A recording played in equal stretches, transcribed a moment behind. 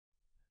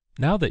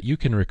Now that you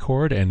can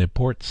record and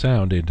import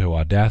sound into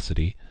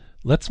Audacity,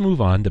 let's move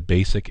on to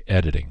basic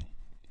editing.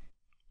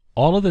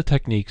 All of the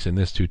techniques in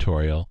this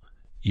tutorial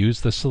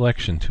use the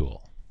selection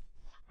tool,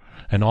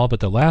 and all but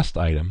the last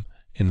item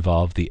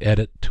involve the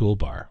edit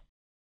toolbar.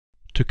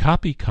 To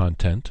copy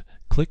content,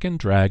 click and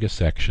drag a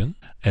section,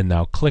 and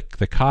now click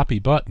the copy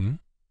button,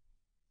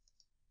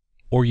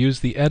 or use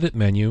the edit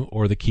menu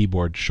or the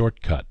keyboard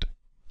shortcut.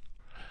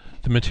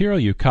 The material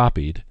you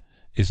copied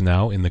is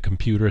now in the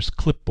computer's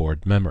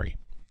clipboard memory.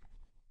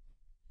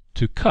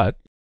 To cut,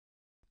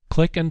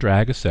 click and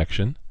drag a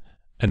section,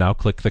 and now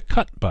click the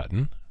Cut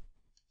button,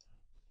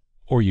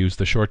 or use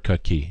the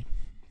shortcut key.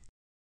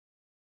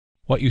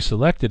 What you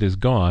selected is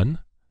gone,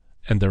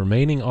 and the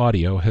remaining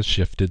audio has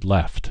shifted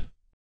left.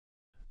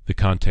 The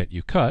content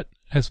you cut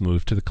has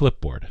moved to the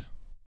clipboard.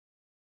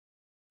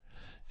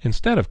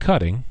 Instead of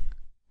cutting,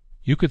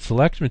 you could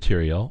select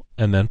material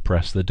and then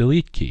press the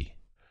Delete key.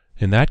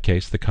 In that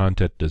case, the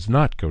content does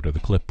not go to the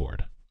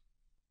clipboard.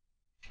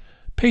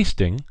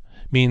 Pasting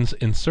means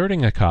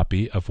inserting a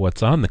copy of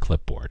what's on the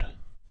clipboard.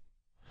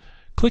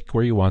 Click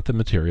where you want the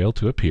material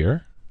to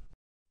appear,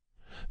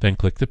 then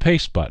click the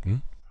Paste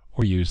button,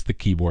 or use the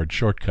keyboard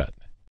shortcut.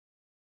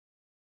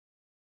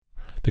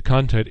 The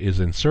content is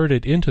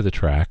inserted into the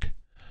track,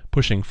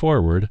 pushing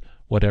forward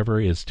whatever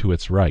is to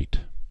its right.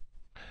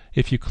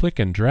 If you click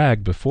and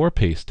drag before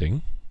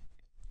pasting,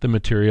 the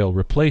material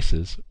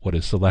replaces what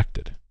is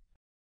selected.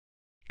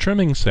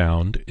 Trimming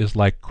sound is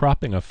like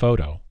cropping a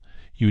photo.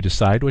 You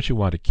decide what you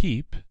want to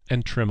keep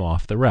and trim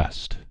off the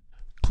rest.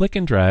 Click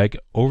and drag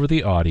over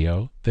the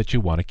audio that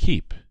you want to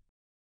keep.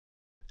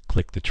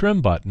 Click the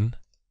Trim button,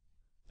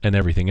 and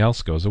everything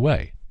else goes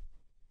away.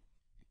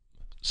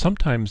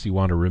 Sometimes you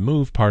want to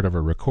remove part of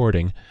a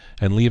recording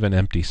and leave an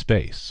empty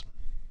space.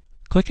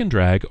 Click and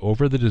drag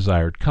over the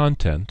desired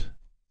content,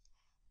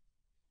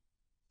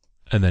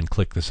 and then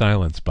click the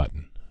Silence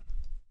button.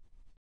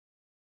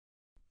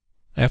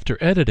 After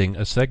editing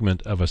a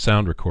segment of a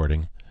sound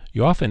recording,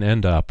 you often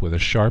end up with a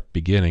sharp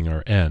beginning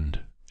or end,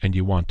 and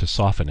you want to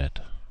soften it.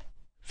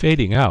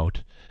 Fading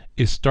out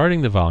is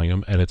starting the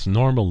volume at its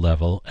normal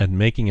level and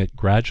making it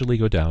gradually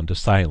go down to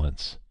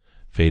silence.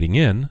 Fading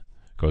in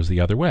goes the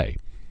other way.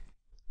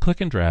 Click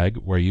and drag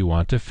where you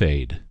want to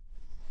fade.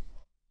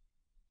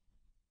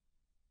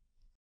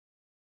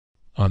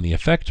 On the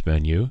Effect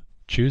menu,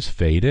 choose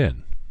Fade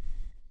In.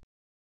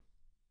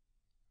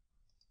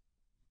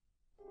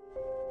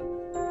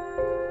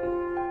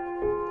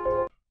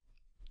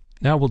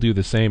 Now we'll do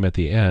the same at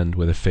the end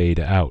with a Fade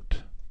Out.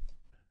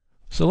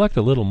 Select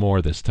a little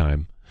more this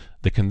time.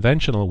 The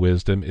conventional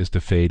wisdom is to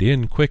fade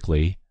in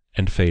quickly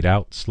and fade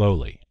out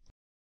slowly.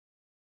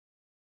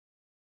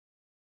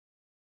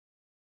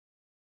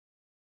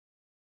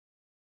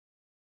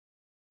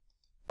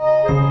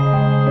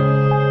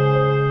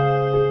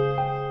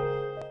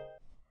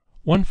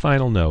 One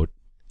final note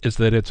is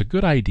that it's a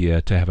good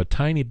idea to have a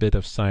tiny bit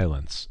of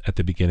silence at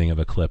the beginning of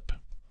a clip.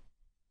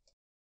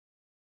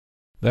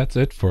 That's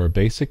it for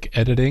basic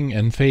editing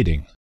and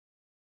fading.